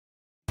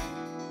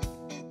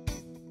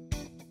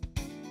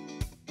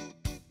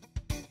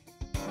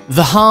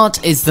The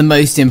heart is the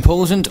most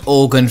important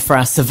organ for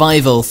our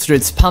survival through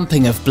its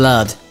pumping of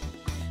blood.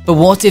 But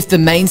what if the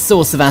main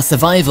source of our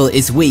survival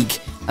is weak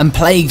and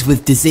plagued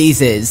with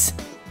diseases?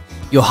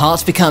 Your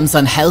heart becomes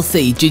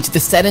unhealthy due to the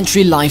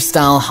sedentary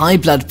lifestyle, high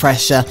blood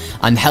pressure,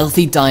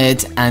 unhealthy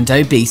diet, and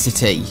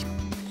obesity.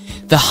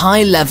 The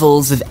high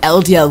levels of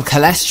LDL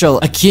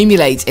cholesterol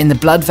accumulate in the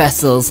blood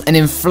vessels and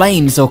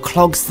inflames or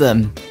clogs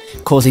them,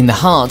 causing the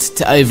heart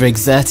to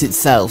overexert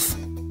itself.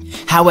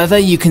 However,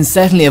 you can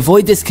certainly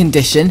avoid this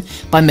condition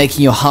by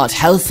making your heart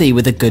healthy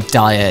with a good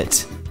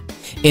diet.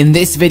 In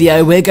this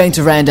video, we're going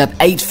to round up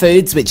 8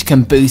 foods which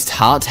can boost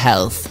heart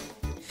health.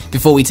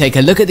 Before we take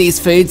a look at these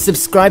foods,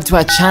 subscribe to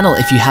our channel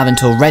if you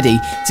haven't already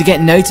to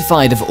get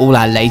notified of all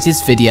our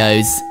latest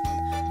videos.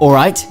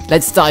 Alright,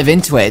 let's dive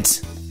into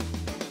it.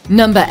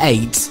 Number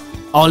 8.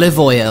 Olive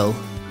oil.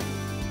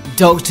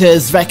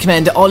 Doctors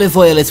recommend olive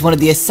oil as one of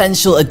the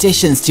essential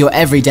additions to your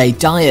everyday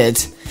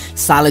diet.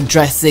 Salad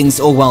dressings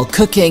or while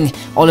cooking,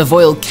 olive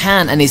oil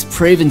can and is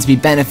proven to be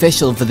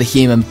beneficial for the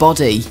human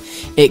body.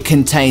 It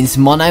contains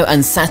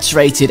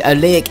monounsaturated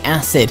oleic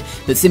acid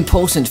that's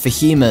important for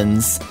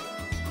humans.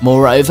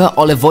 Moreover,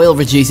 olive oil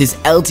reduces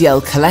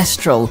LDL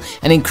cholesterol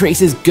and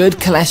increases good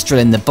cholesterol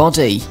in the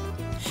body.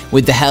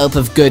 With the help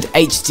of good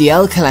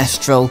HDL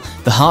cholesterol,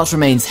 the heart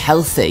remains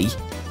healthy.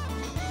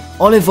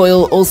 Olive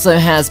oil also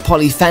has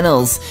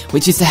polyphenols,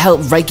 which is to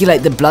help regulate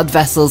the blood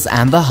vessels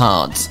and the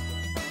heart.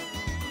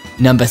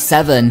 Number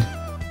 7.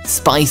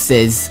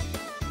 Spices.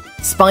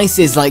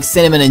 Spices like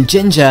cinnamon and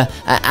ginger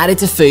are added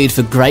to food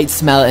for great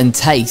smell and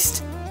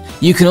taste.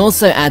 You can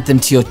also add them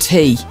to your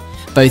tea.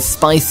 Both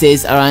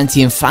spices are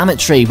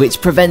anti-inflammatory,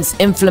 which prevents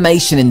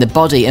inflammation in the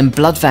body and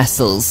blood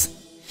vessels.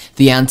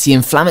 The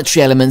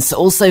anti-inflammatory elements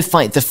also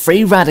fight the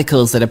free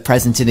radicals that are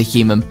present in the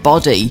human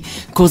body,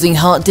 causing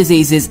heart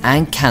diseases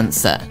and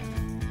cancer.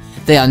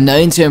 They are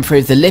known to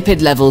improve the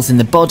lipid levels in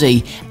the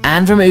body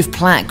and remove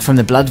plaque from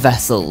the blood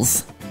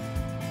vessels.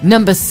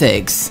 Number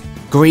 6.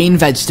 Green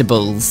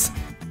vegetables.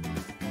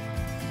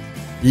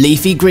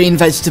 Leafy green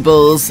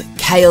vegetables,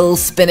 kale,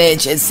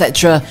 spinach,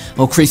 etc.,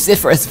 or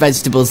cruciferous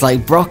vegetables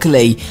like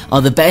broccoli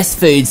are the best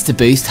foods to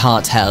boost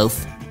heart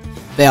health.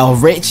 They are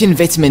rich in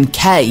vitamin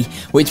K,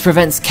 which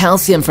prevents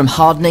calcium from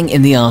hardening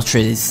in the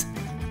arteries.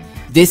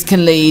 This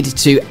can lead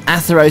to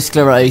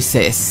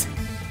atherosclerosis.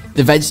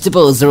 The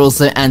vegetables are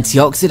also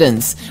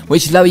antioxidants,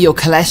 which lower your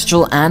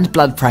cholesterol and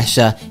blood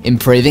pressure,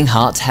 improving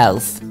heart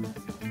health.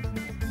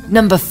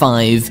 Number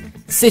 5.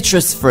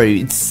 Citrus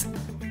fruits.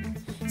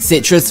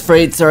 Citrus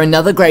fruits are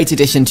another great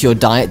addition to your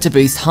diet to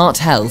boost heart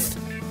health.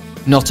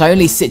 Not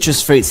only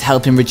citrus fruits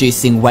help in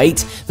reducing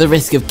weight, the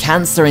risk of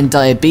cancer and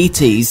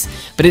diabetes,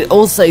 but it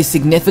also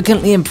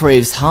significantly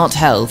improves heart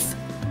health.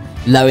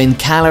 Low in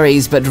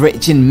calories but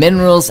rich in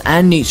minerals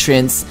and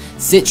nutrients,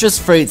 citrus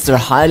fruits are a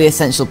highly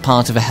essential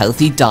part of a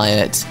healthy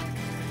diet.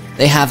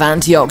 They have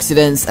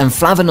antioxidants and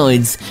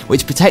flavonoids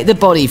which protect the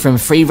body from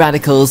free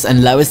radicals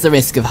and lowers the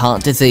risk of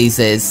heart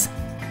diseases.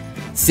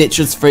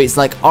 Citrus fruits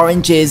like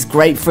oranges,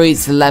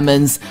 grapefruits,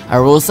 lemons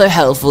are also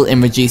helpful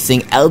in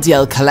reducing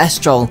LDL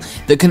cholesterol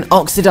that can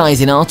oxidize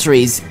in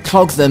arteries,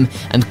 clog them,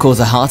 and cause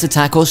a heart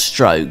attack or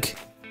stroke.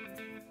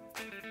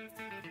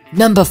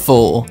 Number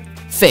 4.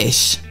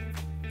 Fish.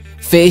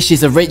 Fish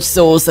is a rich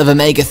source of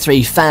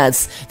omega-3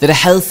 fats that are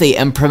healthy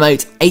and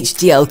promote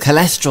HDL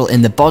cholesterol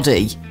in the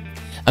body.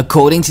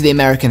 According to the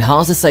American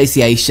Heart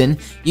Association,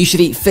 you should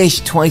eat fish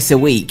twice a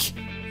week.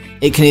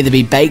 It can either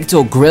be baked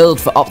or grilled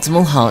for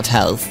optimal heart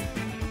health.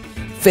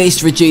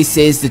 Fish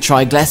reduces the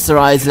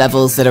triglycerides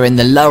levels that are in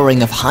the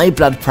lowering of high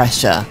blood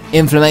pressure,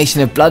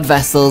 inflammation of blood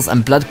vessels,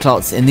 and blood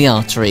clots in the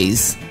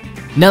arteries.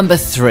 Number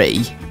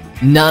 3.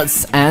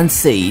 Nuts and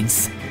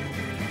seeds.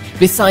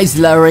 Besides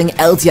lowering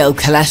LDL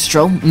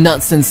cholesterol,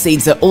 nuts and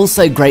seeds are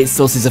also great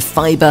sources of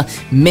fiber,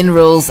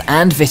 minerals,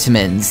 and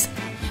vitamins.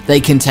 They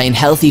contain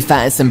healthy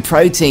fats and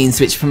proteins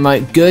which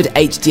promote good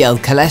HDL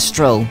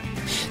cholesterol.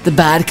 The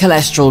bad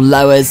cholesterol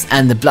lowers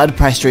and the blood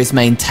pressure is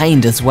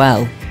maintained as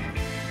well.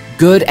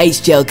 Good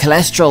HDL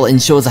cholesterol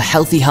ensures a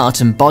healthy heart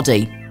and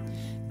body.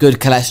 Good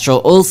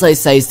cholesterol also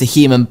saves the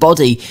human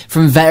body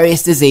from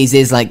various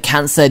diseases like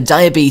cancer,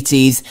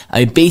 diabetes,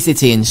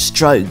 obesity, and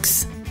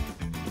strokes.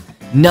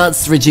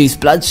 Nuts reduce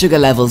blood sugar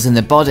levels in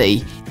the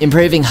body,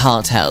 improving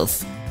heart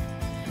health.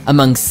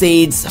 Among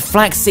seeds,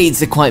 flax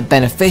seeds are quite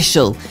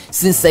beneficial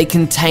since they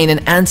contain an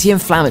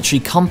anti-inflammatory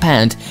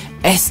compound,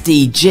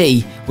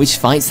 SDG, which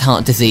fights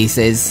heart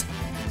diseases.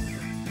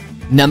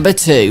 Number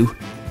 2.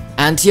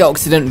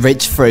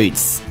 Antioxidant-rich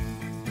fruits.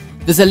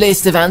 There's a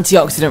list of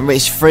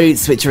antioxidant-rich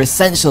fruits which are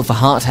essential for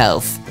heart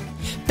health.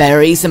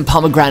 Berries and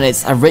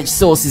pomegranates are rich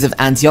sources of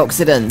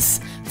antioxidants,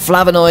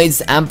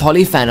 flavonoids, and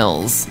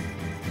polyphenols.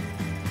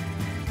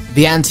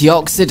 The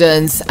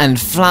antioxidants and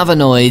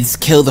flavonoids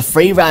kill the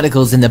free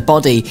radicals in the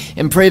body,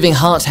 improving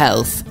heart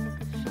health.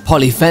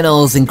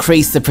 Polyphenols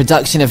increase the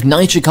production of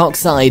nitric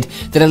oxide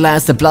that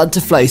allows the blood to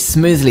flow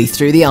smoothly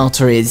through the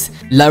arteries,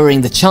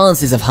 lowering the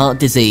chances of heart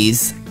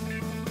disease.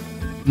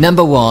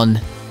 Number 1.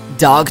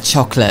 Dark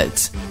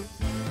chocolate.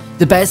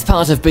 The best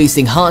part of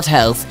boosting heart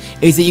health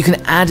is that you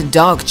can add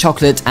dark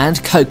chocolate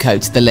and cocoa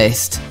to the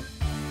list.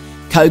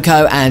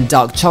 Cocoa and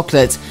dark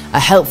chocolate are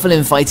helpful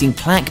in fighting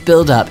plaque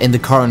buildup in the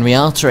coronary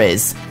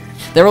arteries.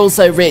 They're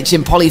also rich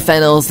in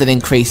polyphenols that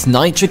increase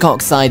nitric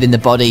oxide in the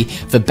body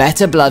for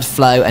better blood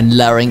flow and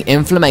lowering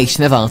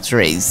inflammation of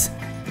arteries.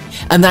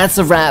 And that's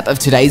a wrap of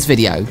today's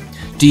video.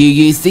 Do you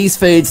use these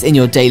foods in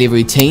your daily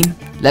routine?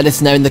 Let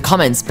us know in the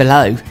comments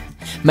below.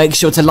 Make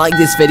sure to like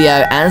this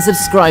video and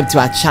subscribe to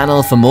our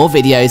channel for more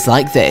videos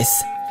like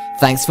this.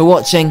 Thanks for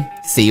watching.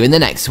 See you in the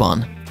next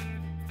one.